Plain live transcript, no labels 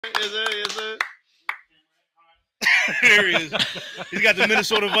Yes, sir. There he is. He's got the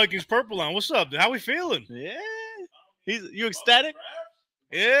Minnesota Vikings purple on. What's up? How we feeling? Yeah. You ecstatic?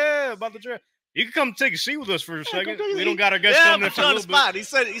 Yeah, about the draft. You can come take a seat with us for a second. We don't got our guests Yeah, coming in put for you a on the little spot. bit.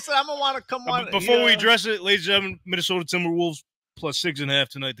 He said I'm gonna want to come on. Before we address it, ladies and gentlemen, Minnesota Timberwolves plus 6.5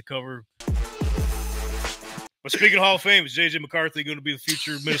 tonight to cover. But speaking of Hall of Fame, is J.J. McCarthy going to be the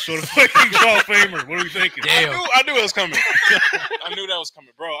future Minnesota Vikings Hall of Famer? What are we thinking? Damn. I knew it was coming. I knew that was coming,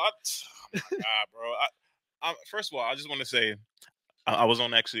 bro. Oh my God, bro. First of all, I just want to say I was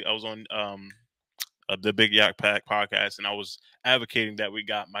on the Big Yak Pack podcast, and I was advocating that we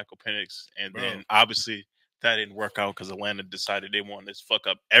got Michael Penix, and then obviously that didn't work out because Atlanta decided they wanted to fuck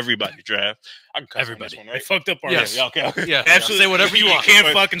up everybody's draft. I can cuss everybody. on this one, right? They fucked up our yes. Yeah, okay. Yeah, absolutely. Say whatever you want. Can't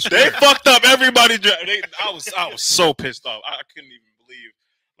fucking they fucked up everybody's draft. I was so pissed off. I couldn't even believe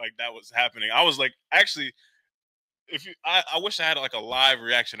like that was happening. I was like, actually, I wish I had like a live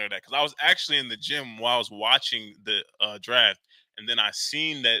reaction to that because I was actually in the gym while I was watching the draft, and then I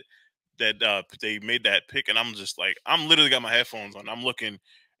seen that they made that pick, and I'm just like, I'm literally got my headphones on. I'm looking,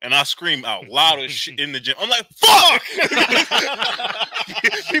 and I scream out loud as shit in the gym. I'm like, fuck!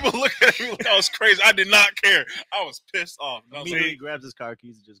 People look at me like I was crazy. I did not care. I was pissed off. He grabs his car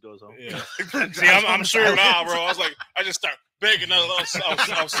keys and just goes home. Yeah. See, I'm sure. Nah, bro. I was like, I just start begging. I was so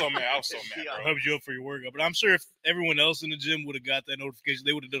mad. I was so mad. I helped you up for your workout, but I'm sure if everyone else in the gym would have got that notification,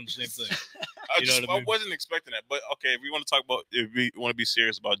 they would have done the same thing. I wasn't expecting that. But okay, if we want to talk about, if we want to be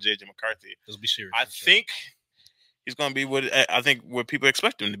serious about J.J. McCarthy, let's be serious. I think he's going to be what people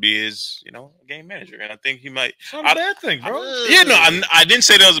expect him to be is, a game manager, and I think he might. It's not a bad thing, bro. I didn't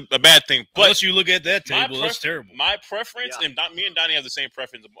say that was a bad thing. But unless you look at that table, that's terrible. My preference, and me and Donnie have the same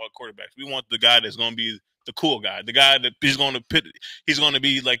preference about quarterbacks. We want the guy that's going to be the cool guy, the guy that he's going to pit. He's going to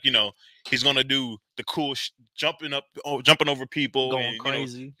be like, he's going to do the cool jumping over people, going and,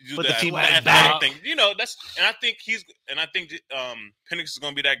 crazy. Put the team on back thing. That's, and I think Penix is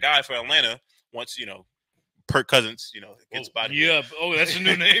going to be that guy for Atlanta once Perk Cousins, gets body. Yeah. Oh, that's a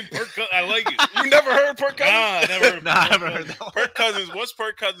new name. I like it. You never heard Perk Cousins? Nah, I never heard that one. Perk Cousins. Once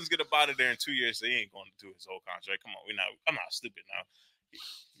Perk Cousins get up out of there in 2 years, he ain't going to do his whole contract. Come on, I'm not stupid now.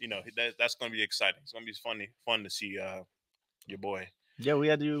 That's going to be exciting. It's going to be fun to see your boy. Yeah, we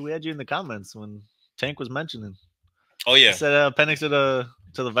had you in the comments when Tank was mentioning. Oh yeah, he said Penix to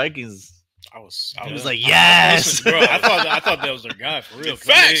the Vikings. I was like, yes, listen, bro. I thought that was their guy for real.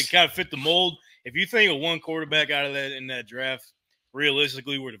 It kind of fit the mold. If you think of one quarterback out of that in that draft,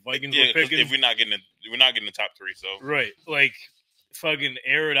 realistically, where the Vikings were picking, if we're not getting the top three, so right, like fucking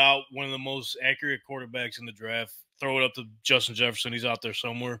air it out. One of the most accurate quarterbacks in the draft. Throw it up to Justin Jefferson. He's out there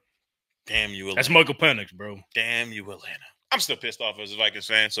somewhere. Damn you, Atlanta. That's Michael Penix, bro. Damn you, Atlanta. I'm still pissed off as a Vikings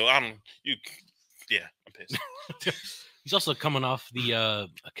fan, so I'm pissed. He's also coming off the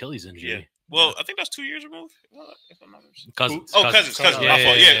Achilles injury. Yeah. Well, I think that's 2 years ago. If I'm not Cousins. Cousins. My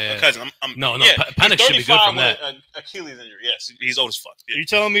fault. Yeah, Cousins. Penix should be good from that. Achilles injury. Yes, he's old as fuck. Yeah. You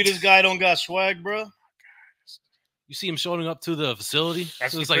telling me this guy don't got swag, bro? You see him showing up to the facility?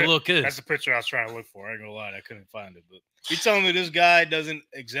 It's like a little kid. That's the picture I was trying to look for. I ain't gonna lie, I couldn't find it. But you telling me this guy doesn't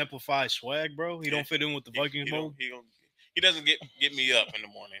exemplify swag, bro? He don't fit in with the Vikings mold? He doesn't get me up in the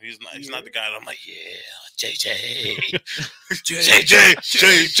morning. He's not the guy that I'm like, JJ.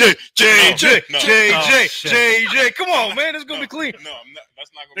 JJ. Come on, man. It's gonna be clean. No,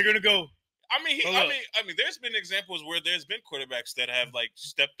 that's not They're gonna go. I mean, there's been examples where there's been quarterbacks that have like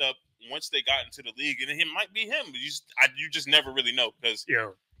stepped up once they got into the league, and it might be him. You just never really know because.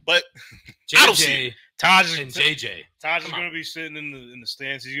 Yeah. But JJ, I don't see it. Taj and JJ. Taj is gonna be sitting in the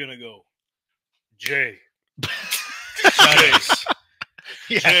stands. He's gonna go, Jay.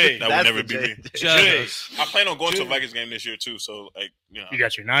 That would never be me. Jay. I plan on going to a Vikings game this year too. So You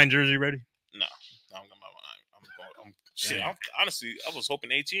got your 9 jersey ready? No, I'm going. Shit. Honestly, I was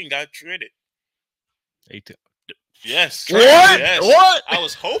hoping 18 got traded. 18. Yes. What? Yes. What? I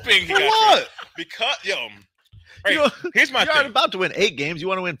was hoping he got traded because right, here's my thing. You're about to win 8 games. You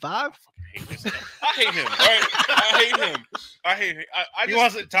want to win 5? I hate him. Right? I hate him.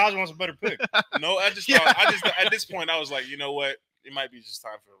 Taj wants a better pick. No, I just at this point I was like, you know what? It might be just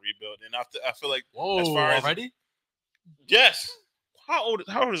time for a rebuild. And I feel like as far as already? Yes. How old is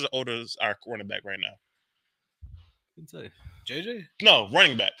our running back right now? Can tell you. JJ? No,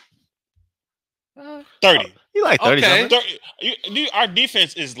 running back. 30. You like 30 Okay. 30. Our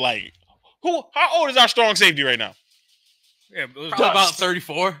defense is like how old is our strong safety right now? Yeah, Probably about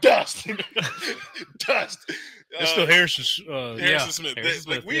 34. Dust. It's still Harrison. Harrison Smith. Harrison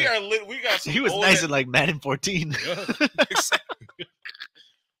Smith, We got some He was old nice in like Madden 14.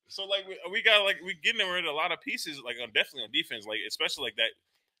 So we got we getting rid of a lot of pieces, definitely on defense, especially that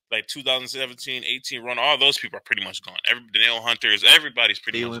like 2017, 18 run, all those people are pretty much gone. Danielle Hunters, everybody's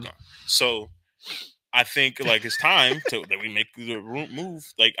pretty much gone. So I think like it's time that we make the move.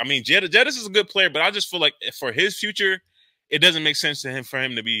 Like, I mean, Jettis is a good player, but I just feel like for his future, it doesn't make sense for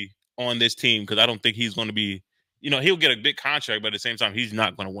him to be on this team because I don't think he's going to be, he'll get a big contract, but at the same time, he's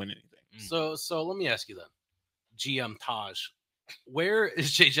not going to win anything. So let me ask you then, GM Taj, where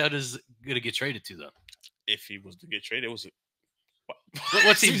is Jay Jettis going to get traded to then? If he was to get traded, it was.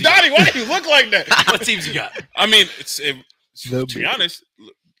 What teams? Donnie, why do you look like that? What teams you got? I mean, to be honest,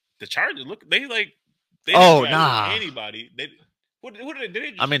 the Chargers they anybody. What did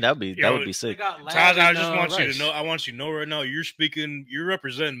they? I mean, that would be sick. Taj, I just want you to know. I want you to know right now. You're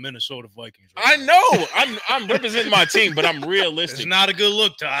representing Minnesota Vikings. Right now. I know. I'm representing my team, but I'm realistic. It's not a good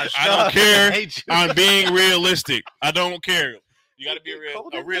look, Taj. I don't care. I'm being realistic. I don't care. You got to be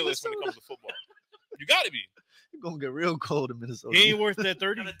a realist when it comes to football. You got to be. You're gonna get real cold in Minnesota. He ain't worth that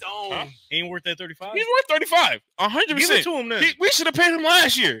 30. Huh? He ain't worth that 35. He's worth 35. 100%. Give it to him then. We should have paid him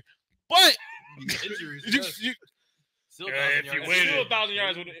last year, but Still if you waited 1,000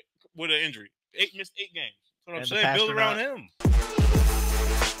 yards with an injury, missed 8 games. That's what I'm saying. Build around him.